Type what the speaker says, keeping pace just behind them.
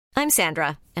I'm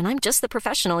Sandra, and I'm just the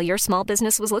professional your small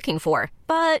business was looking for.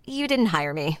 But you didn't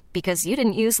hire me because you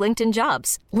didn't use LinkedIn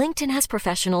Jobs. LinkedIn has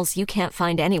professionals you can't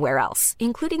find anywhere else,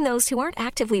 including those who aren't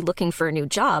actively looking for a new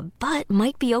job, but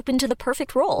might be open to the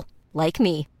perfect role, like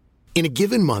me. In a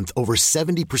given month, over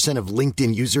 70% of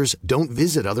LinkedIn users don't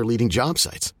visit other leading job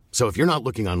sites. So if you're not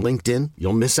looking on LinkedIn,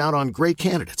 you'll miss out on great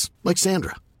candidates like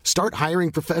Sandra. Start hiring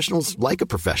professionals like a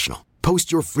professional.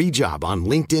 Post your free job on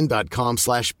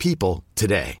linkedin.com/people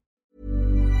today.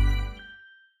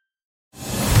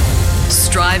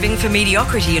 Striving for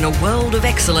mediocrity in a world of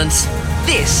excellence.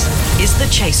 This is the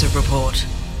Chaser Report.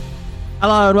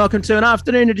 Hello and welcome to an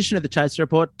afternoon edition of the Chaser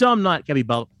Report. Dom Knight, Gabby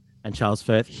Bolt and Charles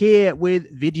Firth here with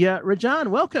Vidya, Rajan.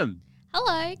 Welcome.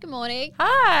 Hello, good morning.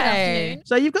 Hi. Good afternoon.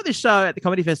 So you've got this show at the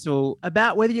Comedy Festival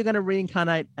about whether you're going to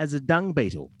reincarnate as a dung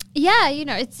beetle. Yeah,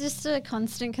 it's just a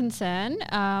constant concern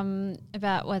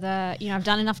about whether, I've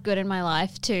done enough good in my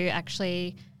life to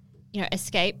actually,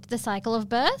 escape the cycle of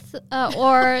birth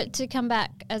or to come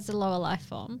back as a lower life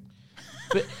form.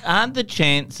 But aren't the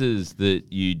chances that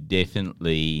you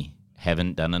definitely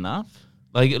haven't done enough?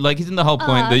 Like isn't the whole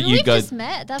point that you we've go... just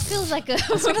met. That feels like a...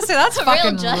 I was going to say, that's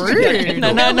fucking rude.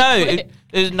 No.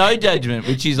 There's no judgment,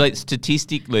 which is like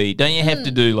statistically, don't you have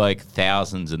to do like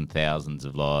thousands and thousands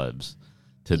of lives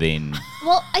to then...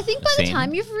 Well, I think by the ascend?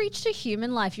 time you've reached a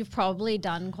human life, you've probably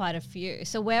done quite a few.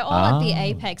 So we're all at the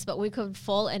apex, but we could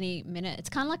fall any minute. It's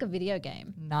kind of like a video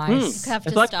game. Nice. You have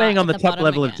It's to like start being on at the top bottom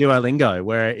level again. of Duolingo,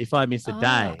 where if I miss a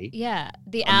day, Yeah,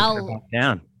 the I'm owl back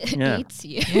down. Yeah. eats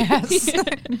you. Yes. So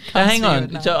hang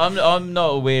on. So I'm not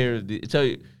aware of the...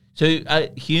 So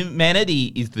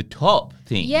humanity is the top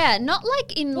thing. Yeah, not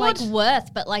like in like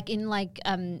worth, but like in like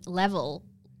level.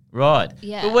 Right.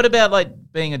 Yeah. But what about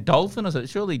like being a dolphin or something?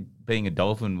 Surely being a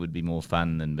dolphin would be more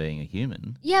fun than being a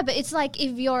human. Yeah, but it's like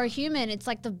if you're a human, it's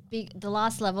like the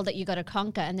last level that you got to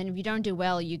conquer, and then if you don't do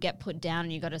well, you get put down,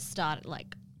 and you got to start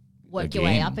like work your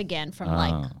way Again. up again from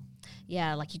like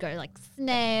you go like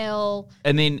snail,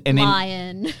 And then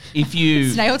lion. if you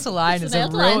Snail to lion is Snail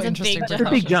a to real lion's a interesting big It's a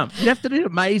big jump. You have to do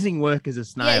amazing work as a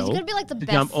snail. Yeah, it's gonna be like the to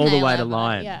best jump all the snail way to ever.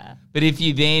 lion. Yeah. But if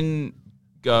you then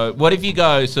go, what if you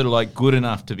go sort of like good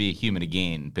enough to be a human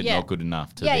again, but Yeah. not good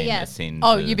enough to Yeah, then yeah. ascend?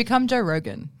 Oh, to- you become Joe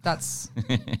Rogan. That's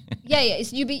Yeah.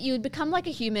 So you would become like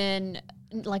a human,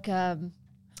 like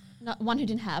not one who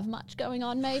didn't have much going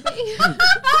on, maybe.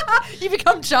 you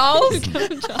become Charles.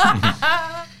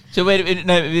 So wait,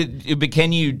 no, but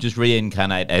can you just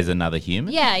reincarnate as another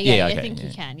human? Yeah, okay, I think yeah.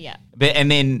 you can. Yeah. But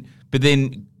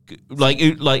then, like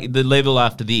the level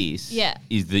after this, Yeah.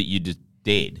 is that you're just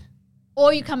dead.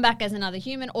 Or you come back as another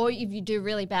human, or if you do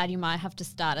really bad, you might have to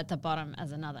start at the bottom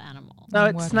as another animal. No,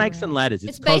 it's Work snakes around. and ladders.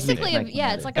 It's cosmic basically, snakes and it's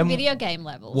ladders. like a And video game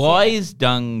level. Why is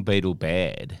dung beetle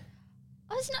bad?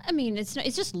 Oh, it's not. I mean, it's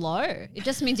just low. It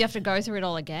just means you have to go through it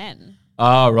all again.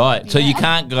 Oh, right. So you Yeah.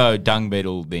 can't go dung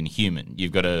beetle then human.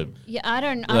 You've got to... Yeah, I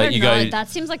don't know. That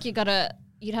seems like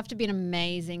you'd have to be an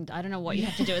amazing. I don't know what you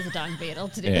have to do as a dung beetle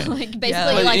to do. Yeah. Like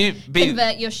basically, Well, like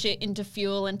convert your shit into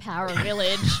fuel and power a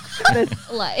village.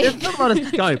 like There's not a lot of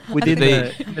scope within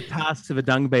the tasks of a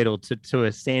dung beetle to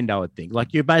ascend, I would think.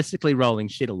 Like you're basically rolling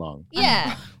shit along.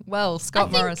 yeah. Well,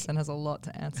 Scott think- Morrison has a lot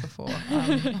to answer for.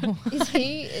 Is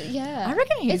he? Yeah. I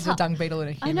reckon he's It's a hard- dung beetle in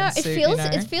a human I know suit.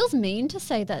 it feels mean to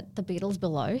say that the beetle's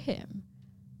below him.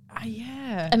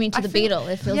 Yeah. I mean, to the beetle,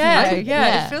 it feels yeah, mean.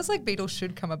 yeah. It feels like Beetle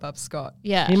should come above Scott.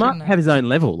 Yeah. He might Shouldn't it? have his own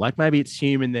level. Like maybe it's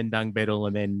human, then dung beetle,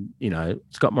 and then,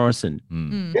 Scott Morrison.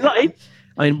 Mm. You know,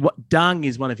 I mean, dung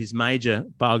is one of his major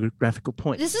biographical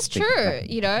points. This is true,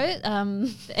 the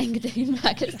Engadine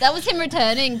Marcus. That was him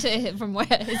returning from where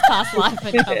his past life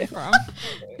had come from.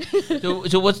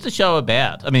 So what's the show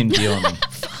about? I mean, beyond...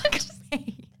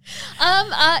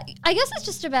 I guess it's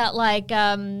just about like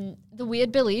the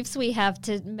weird beliefs we have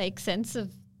to make sense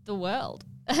of the world.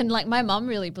 And like my mum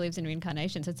really believes in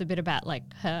reincarnation, so it's a bit about like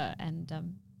her and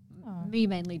me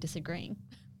mainly disagreeing.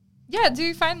 Yeah, do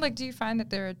you find that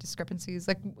there are discrepancies?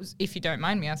 Like, if you don't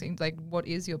mind me asking, like, what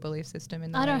is your belief system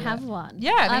in the I way don't that- have one.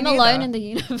 Yeah, me I'm neither. alone in the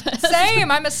universe.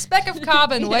 Same. I'm a speck of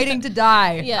carbon waiting to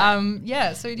die.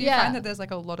 Yeah. So do you find that there's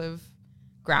like a lot of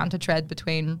ground to tread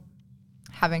between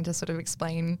having to sort of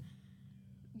explain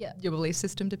your belief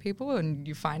system to people, and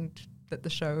you find that the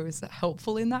show is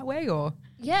helpful in that way, or?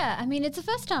 Yeah, I mean, it's the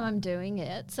first time I'm doing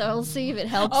it, so I'll see if it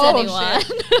helps Oh,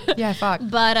 anyone. Yeah, fuck.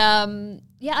 But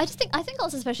yeah, I think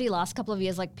also especially last couple of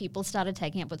years, like people started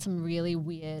taking up with some really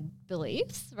weird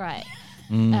beliefs, right?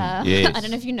 Yes. I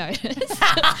don't know if you noticed.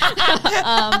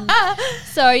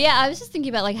 So yeah, I was just thinking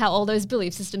about like how all those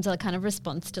belief systems are kind of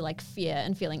response to like fear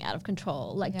and feeling out of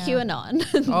control, like QAnon and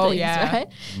things, right?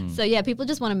 So yeah, people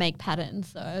just want to make patterns.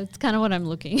 So it's kind of what I'm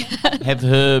looking at. Have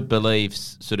her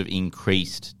beliefs sort of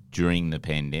increased during the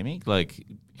pandemic? Like,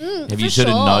 have you sort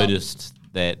of noticed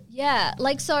that? Yeah,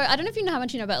 like, so I don't know if you know how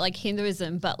much you know about like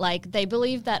Hinduism, but like they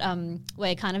believe that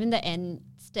we're kind of in the end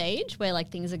stage where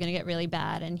like things are going to get really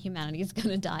bad and humanity is going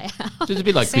to die out. So it's a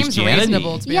bit like Seems Christianity.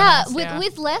 reasonable, to be honest.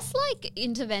 With less like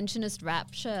interventionist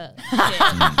rapture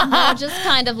shit. More just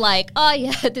kind of like, oh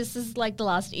yeah, this is like the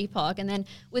last epoch. And then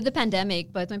with the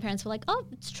pandemic, both my parents were like, oh,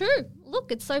 it's true.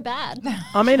 Look, it's so bad.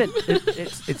 I mean,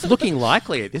 it's looking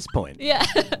likely at this point. Yeah.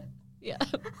 Yeah.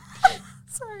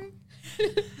 Sorry.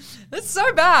 That's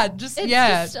so bad. It's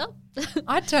just,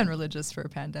 I'd turn religious for a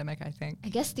pandemic, I think. I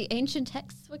guess the ancient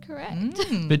texts were correct.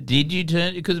 But did you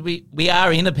turn, because we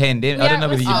are in a pandemic. I don't know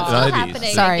whether you know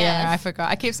this. Sorry, I forgot.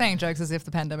 I keep saying jokes as if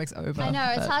the pandemic's over. I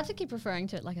know, it's hard to keep referring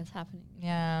to it like it's happening.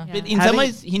 Yeah. But in some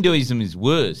ways, Hinduism is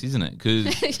worse, isn't it?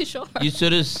 Because Sure. you're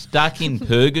sort of stuck in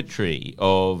purgatory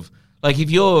of, like,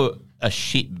 if you're a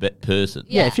shit person.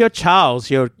 Yeah, if you're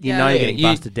Charles, you know you're getting You-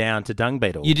 busted down to dung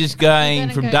beetle. You're just going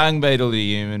gonna from go- dung beetle to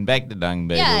human, back to dung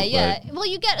beetle. Yeah, yeah. like- Well,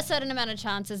 you get a certain amount of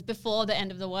chances before the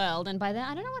end of the world, and by then,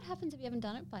 I don't know what happens if you haven't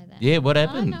done it by then. Yeah, what I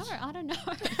don't happens? know. I don't know.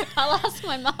 I'll ask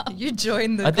my mum. You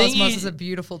join the I think cosmos you- as a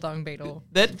beautiful dung beetle.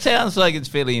 That sounds like it's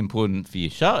fairly important for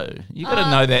your show. You got to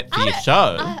know that for your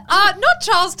show. Not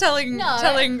Charles telling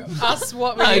us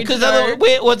what we No, need to because know.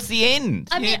 what's the end?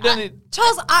 I mean, You don't-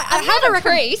 Charles, I I'm have not a a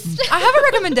priest. I have a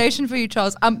recommendation for you,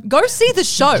 Charles. Go see the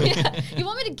show. You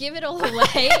want me to give it all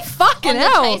away? Fucking on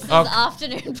hell. The Chase's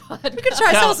afternoon podcast. We could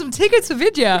try to sell some tickets for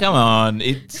Vidya. Come on,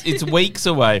 it's weeks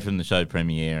away from the show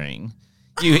premiering.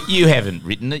 You haven't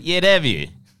written it yet, have you?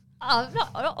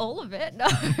 Not all of it, no.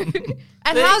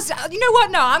 And how's, you know what?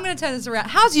 No, I'm going to turn this around.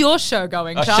 How's your show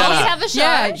going, Oh, Charles? shut up. We have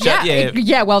a show.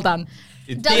 Yeah, well done.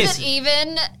 Does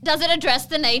it address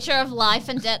the nature of life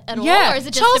and death at all, Yeah. or is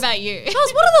it Charles- just about you?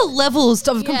 Charles, what are the levels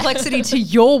of complexity to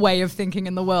your way of thinking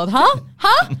in the world, huh?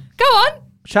 Go on.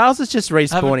 Charles is just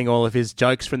respawning all of his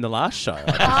jokes from the last show.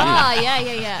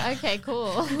 Yeah. Okay,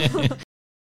 cool.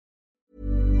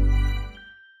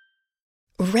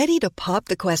 Ready to pop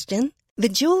the question? The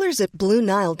jewelers at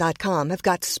BlueNile.com have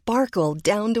got sparkle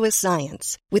down to a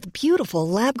science with beautiful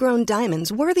lab-grown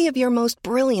diamonds worthy of your most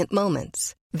brilliant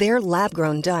moments. Their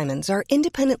lab-grown diamonds are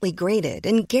independently graded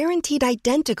and guaranteed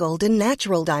identical to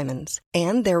natural diamonds,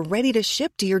 and they're ready to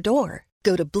ship to your door.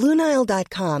 Go to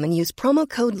BlueNile.com and use promo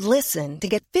code LISTEN to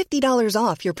get $50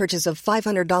 off your purchase of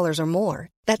 $500 or more.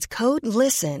 That's code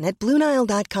LISTEN at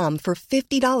BlueNile.com for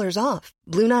 $50 off.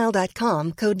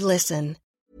 BlueNile.com, code LISTEN.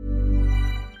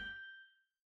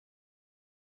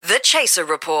 The Chaser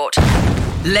Report.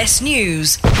 Less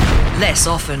news, less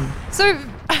often. So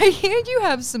I hear you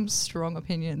have some strong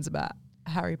opinions about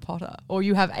Harry Potter, or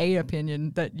you have a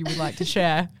opinion that you would like to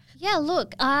share. Yeah,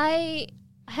 look, I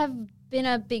have been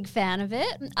a big fan of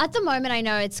it. At the moment, I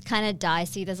know it's kind of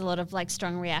dicey. There's a lot of like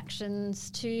strong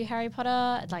reactions to Harry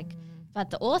Potter, like about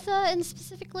the author and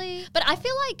specifically. But I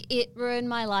feel like it ruined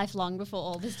my life long before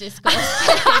all this discourse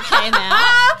came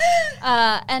out.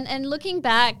 And looking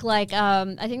back, like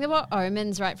I think there were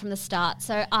omens right from the start.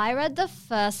 So I read the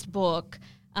first book.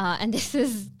 And this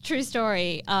is true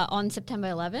story on September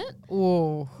 11th.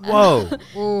 Oh,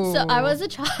 Whoa. So I was a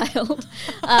child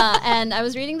and I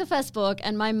was reading the first book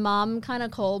and my mum kind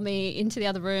of called me into the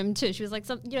other room too. She was like,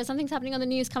 something's happening on the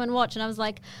news, come and watch. And I was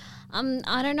like,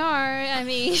 I don't know. I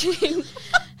mean...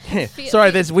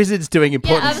 Sorry, there's wizards doing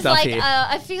important I was stuff like, here.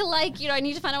 I feel like, I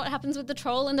need to find out what happens with the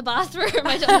troll in the bathroom.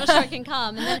 I'm not sure it can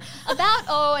come. And then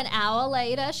about, an hour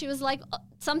later, she was like,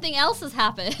 something else has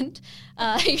happened.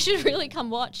 You should really come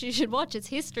watch. You should watch. It's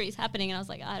history is happening. And I was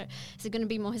like, is it going to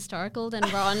be more historical than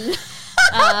Ron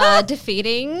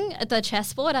defeating the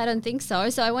chessboard? I don't think so.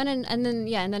 So I went and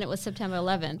then it was September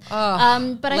 11th.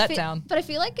 But I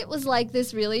feel like it was like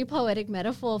this really poetic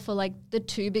metaphor for like the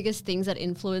two biggest things that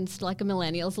influenced like a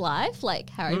millennial's life, like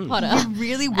Harry Potter. you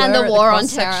really were and the at War on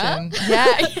cross-section. Terror.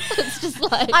 Yeah. It's just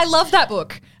like I love that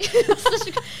book.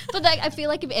 but like I feel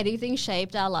like if anything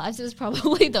shaped our lives, it was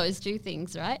probably those two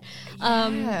things, right?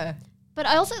 Yeah. But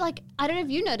I also I don't know if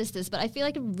you noticed this, but I feel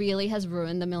like it really has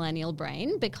ruined the millennial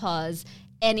brain because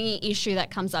any issue that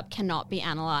comes up cannot be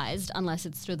analysed unless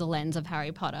it's through the lens of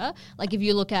Harry Potter. Like if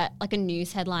you look at like a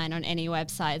news headline on any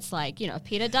website, it's like, you know,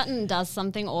 Peter Dutton does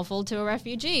something awful to a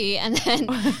refugee, and then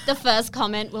the first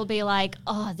comment will be like,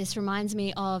 oh, this reminds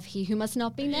me of He Who Must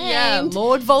Not Be Named. Yeah,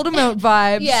 Lord Voldemort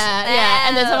vibes. Yeah.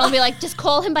 And then someone will be like, just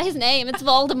call him by his name. It's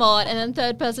Voldemort. And then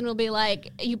third person will be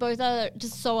like, you both are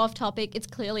just so off topic. It's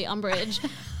clearly Umbridge.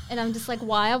 And I'm just like,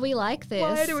 why are we like this?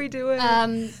 Why do we do it?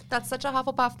 That's such a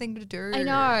Hufflepuff thing to do. I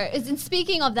know. And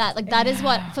speaking of that, like that is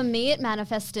what, for me, it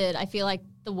manifested. I feel like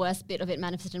the worst bit of it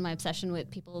manifested in my obsession with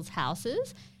people's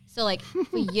houses. So like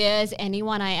for years,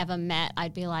 anyone I ever met,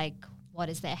 I'd be like, what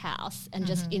is their house? And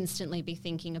just instantly be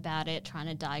thinking about it, trying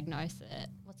to diagnose it.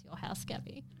 What's your house,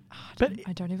 Gabby? But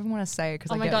I don't even want to say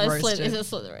because oh I my get God, roasted. is it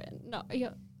Slytherin? No, yeah.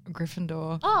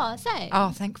 Gryffindor. Oh, say. Oh,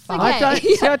 thank fuck.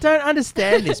 Okay. I don't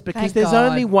understand this because Thank there's God.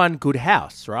 only one good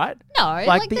house, right? No,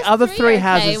 like the there's other three okay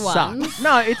houses ones. suck.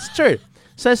 No, it's true.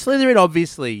 So Slytherin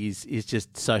obviously is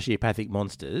just sociopathic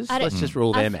monsters. I don't- Let's just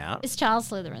rule them out. Is Charles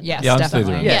Slytherin? Yes, Yeah, I'm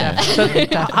definitely. Slytherin. Yeah. So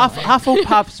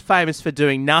Hufflepuff's famous for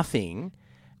doing nothing,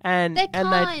 and They're and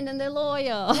kind and they're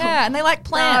loyal. Yeah, and they like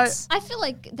plants. I feel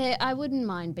like I wouldn't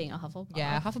mind being a Hufflepuff.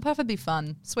 Yeah, Hufflepuff would be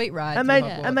fun. Sweet ride. and through they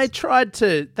Hogwarts. and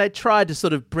they tried to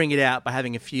sort of bring it out by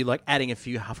having adding a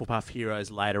few Hufflepuff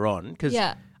heroes later on because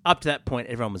Yeah. up to that point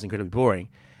everyone was incredibly boring.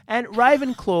 And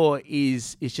Ravenclaw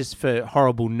is just for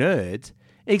horrible nerds,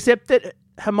 except that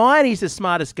Hermione's the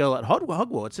smartest girl at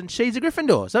Hogwarts, and she's a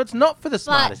Gryffindor, so it's not for the But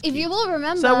smartest. if kid. you will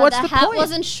remember, So what's the the Hat point?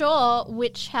 wasn't sure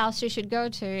which house she should go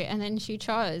to, and then she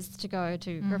chose to go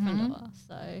to Gryffindor.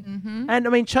 So And I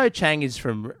mean, Cho Chang is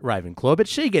from Ravenclaw, but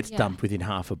she gets dumped within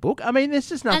half a book. I mean, there's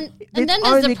just nothing. and then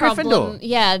there's the problem. Gryffindor.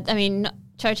 Yeah, I mean,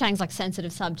 Cho Chang's like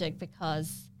sensitive subject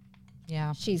because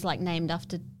Yeah. she's like named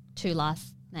after two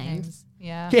last names.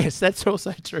 Yeah. Yes, that's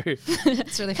also true.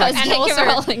 It's really fun. Because And J.K. also,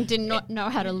 Rowling did not know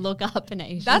how to look up an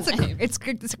Asian name. it's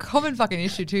a common fucking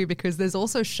issue too because there's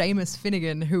also Seamus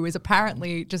Finnegan who is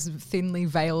apparently just thinly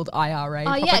veiled IRA Oh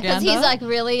propaganda. yeah, because he's like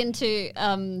really into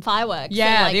fireworks. Yeah,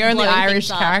 and, like, the only blowing Irish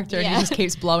things up. character and Yeah. he just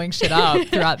keeps blowing shit up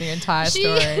throughout the entire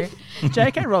story.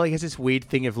 J.K. Rowling has this weird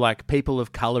thing of like people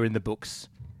of colour in the books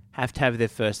have to have their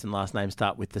first and last name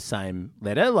start with the same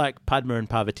letter, like Padma and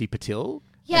Parvati Patil.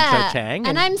 Yeah, and Cho Chang.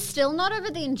 and I'm still not over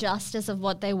the injustice of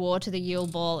what they wore to the Yule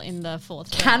Ball in the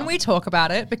fourth. Can film. we talk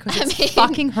about it? Because I it's mean,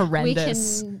 fucking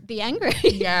horrendous. We can be angry.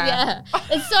 Yeah.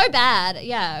 It's so bad.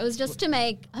 Yeah, it was just to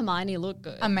make Hermione look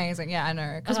good. Amazing. Yeah, I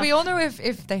know. Because we all know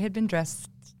if they had been dressed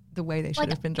the way they should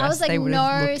have been dressed, I was like, they would have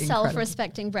no looked incredible.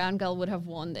 self-respecting brown girl would have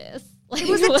worn this. Like, It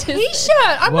was a t-shirt.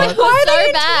 I'm What? like, why So are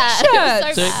they bad. in So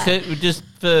t-shirts? bad. So just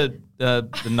for the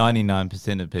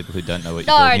 99% of people who don't know what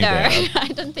you're No, talking no, about. I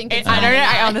don't think it's. I don't know. I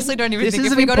 99. honestly don't even This think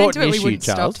is if an we got into it, important we issue, wouldn't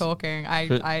Charles. stop talking.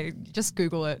 But- I just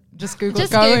Google it. Just Google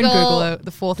Just it. Go and Google Google it.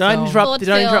 The fourth Don't film. interrupt. Fourth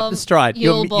Don't interrupt film, the stride.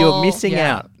 Yule You're Ball. missing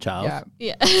Yeah. out, Charles.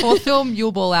 Yeah. Yeah. Fourth film,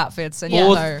 Yule Ball outfits. And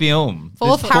Fourth yeah, no. film.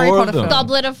 Fourth There's Harry four of Potter them. film.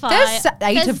 Goblet of Fire. There's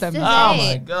 8 of them. There's Oh 8.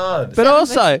 my god. But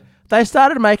also, they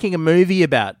started making a movie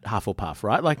about Hufflepuff,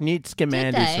 right? Like Newt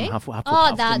Scamander's they? from Hufflepuff,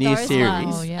 Oh, the new those series.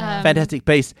 ones. Oh, yeah. Fantastic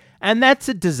Beasts. And that's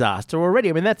a disaster already.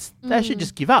 I mean, they should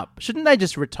just give up. Shouldn't they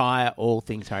just retire all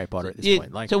things Harry Potter at this Yeah,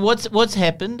 point? Like, so what's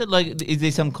happened? Like, is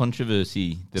there some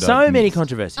controversy that so I've many missed?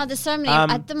 controversies. Oh, there's so many.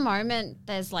 At the moment,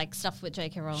 there's like stuff with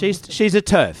J.K. Rowling. She's a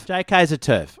turf. JK's a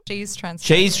turf. She's trans.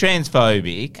 She's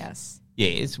transphobic. Yes.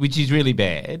 Yes, which is really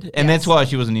bad, and that's why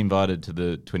she wasn't invited to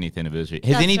the 20th anniversary.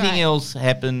 Has That's anything right. else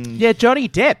happened? Yeah, Johnny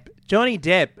Depp. Johnny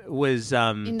Depp was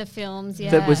in the films.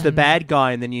 Yeah, that was the bad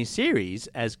guy in the new series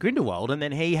as Grindelwald, and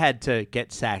then he had to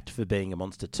get sacked for being a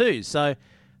monster too. So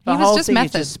the He was whole just thing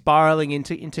method. is just spiraling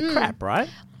into crap, right?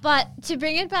 But to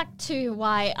bring it back to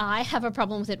why I have a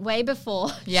problem with it, way before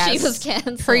Yes. she was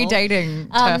cancelled, Predating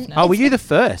turfness. Oh, were you the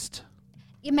first?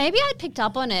 Yeah, maybe I picked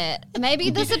up on it.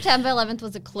 Maybe the September 11th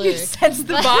was a clue. You sense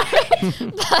the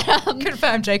vibe.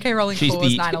 Confirm. J.K. Rowling She's caused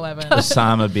the 9/11.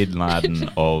 Osama bin Laden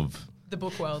of The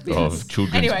book world. of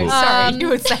children's Anyway, books. sorry, you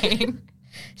were saying.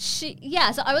 So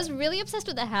I was really obsessed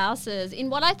with the houses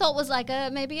in what I thought was like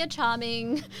maybe a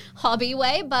charming hobby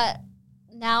way, but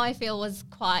now I feel was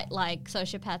quite like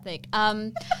sociopathic.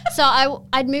 So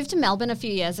I'd moved to Melbourne a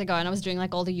few years ago and I was doing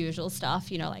like all the usual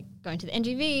stuff, you know, like going to the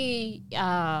NGV,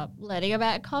 learning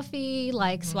about coffee,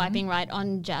 like swiping right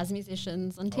on jazz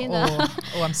musicians on Tinder.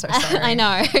 Oh, I'm so sorry. I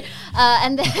know.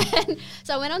 And then,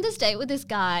 so I went on this date with this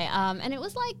guy, and it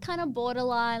was like kind of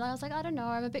borderline. I was like, I don't know,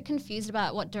 I'm a bit confused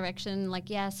about what direction, like,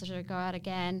 yes, I should go out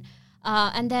again.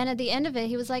 And then at the end of it,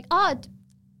 he was like, oh,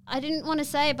 I didn't want to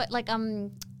say, but like,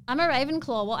 I'm a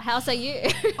Ravenclaw. What house are you?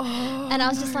 And I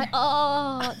was just like,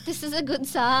 oh, this is a good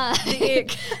sign.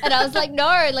 And I was like,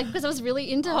 no, like because I was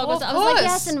really into Hogwarts. I was like,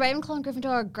 yes, and Ravenclaw and Gryffindor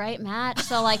are a great match.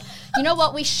 So like, you know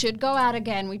what? We should go out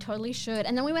again. We totally should.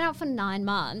 And then we went out for 9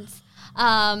 months.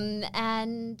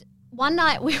 And one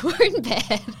night we were in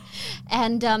bed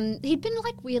and he'd been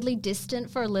like weirdly distant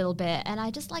for a little bit. And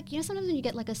I just like, you know, sometimes when you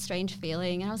get like a strange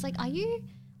feeling and I was like, are you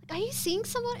seeing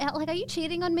someone else? Like, are you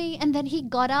cheating on me? And then he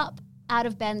got up out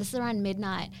of bed. This is around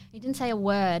midnight. He didn't say a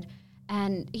word.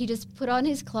 And he just put on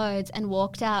his clothes and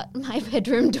walked out my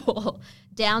bedroom door,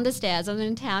 down the stairs. I was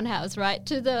in a townhouse, right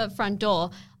to the front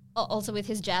door, also with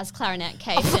his jazz clarinet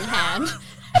case in hand.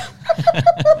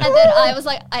 And then I was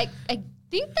like, I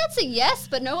think that's a yes,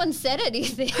 but no one said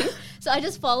anything. So I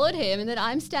just followed him. And then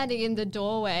I'm standing in the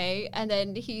doorway and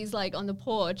then he's like on the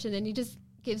porch and then he just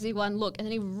gives me one look and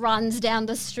then he runs down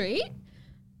the street.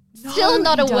 Still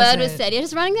not a word was said. He's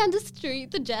just running down the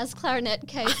street, the jazz clarinet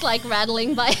case like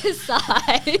rattling by his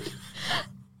side.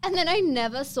 And then I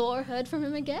never saw or heard from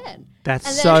him again.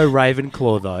 That's so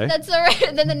Ravenclaw, though. That's all right.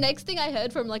 And then the next thing I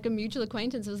heard from like a mutual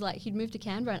acquaintance was like he'd moved to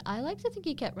Canberra. And I like to think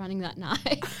he kept running that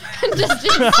night and just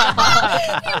didn't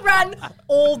stop. He ran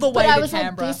all the way to Canberra. But I was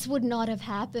like, this would not have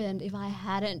happened if I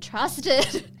hadn't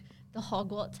trusted the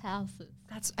Hogwarts houses.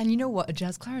 And you know what? A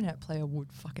jazz clarinet player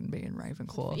would fucking be in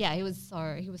Ravenclaw. Yeah, he was so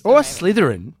Or a Ravenclaw.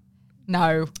 Slytherin.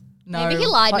 No. Maybe he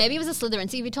lied. Maybe he was a Slytherin.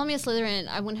 See, if you told me a Slytherin,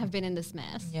 I wouldn't have been in this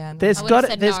mess. Yeah. There's got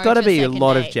to be a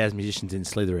lot of jazz musicians in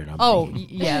Slytherin. I'm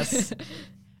thinking. Yes.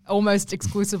 Almost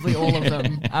exclusively all of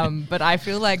them. But I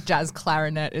feel like jazz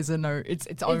clarinet is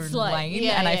its own like, lane.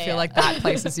 yeah, and I yeah, feel yeah. like that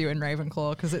places you in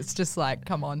Ravenclaw because it's just like,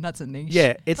 come on, that's a niche.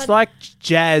 Yeah, it's like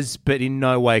jazz, but in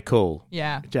no way cool.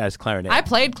 Yeah. Jazz clarinet. I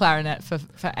played clarinet for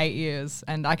 8 years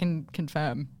and I can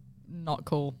confirm, not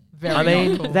cool. Very I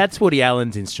mean, not cool. that's Woody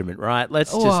Allen's instrument, right?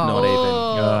 Let's just not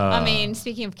even. I mean,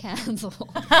 speaking of cancel.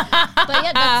 But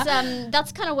yeah,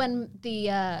 that's kind of when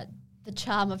the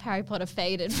charm of Harry Potter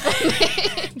faded for me.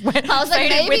 I was like,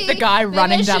 maybe with the guy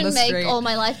running down the I should street. make all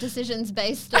my life decisions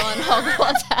based on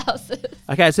Hogwarts houses.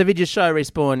 Okay, so Vidya's show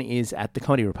Respawn is at the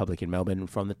Comedy Republic in Melbourne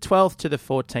from the 12th to the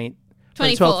 14th.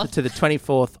 24th. To the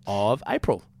 24th of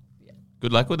April.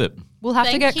 Good luck with it. We'll have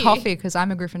to Thank get you. coffee because I'm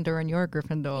a Gryffindor and you're a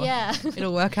Gryffindor. Yeah.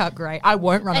 It'll work out great. I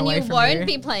won't run And away you from won't you.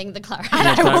 be playing the clarinet. And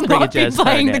I don't will bring a not be jazz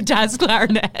playing the clarinet. jazz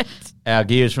clarinet. Our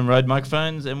gear is from Rode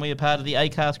Microphones and we are part of the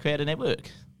Acast Creator Network.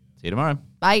 See you tomorrow.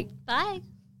 Bye. Bye.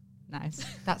 Nice.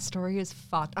 That story is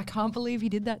fucked. I can't believe he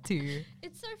did that to you.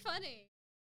 It's so funny.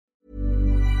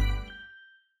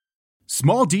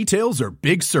 Small details are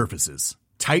big surfaces.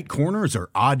 Tight corners are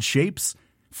odd shapes.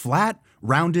 Flat,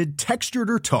 rounded,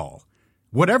 textured, or tall.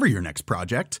 Whatever your next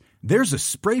project, there's a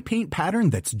spray paint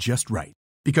pattern that's just right.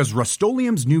 Because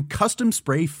Rust-Oleum's new Custom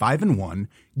Spray 5-in-1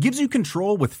 gives you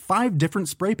control with 5 different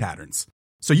spray patterns.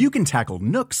 So you can tackle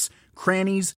nooks,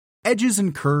 crannies, edges,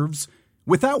 and curves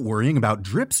without worrying about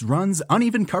drips, runs,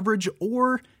 uneven coverage,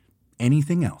 or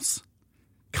anything else.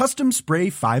 Custom Spray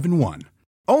 5-in-1.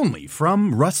 Only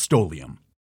from Rust-Oleum.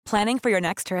 Planning for your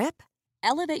next trip?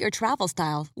 Elevate your travel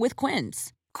style with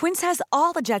Quince. Quince has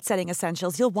all the jet-setting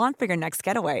essentials you'll want for your next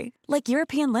getaway, like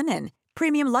European linen,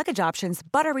 premium luggage options,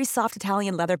 buttery soft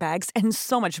Italian leather bags, and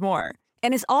so much more.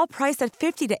 And is all priced at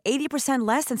 50 to 80%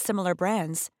 less than similar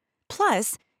brands.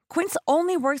 Plus, Quince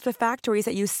only works with factories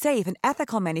that use safe and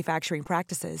ethical manufacturing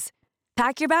practices.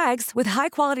 Pack your bags with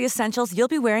high-quality essentials you'll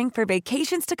be wearing for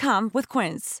vacations to come with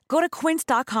Quince. Go to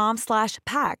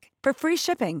quince.com/pack for free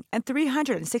shipping and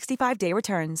 365-day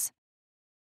returns.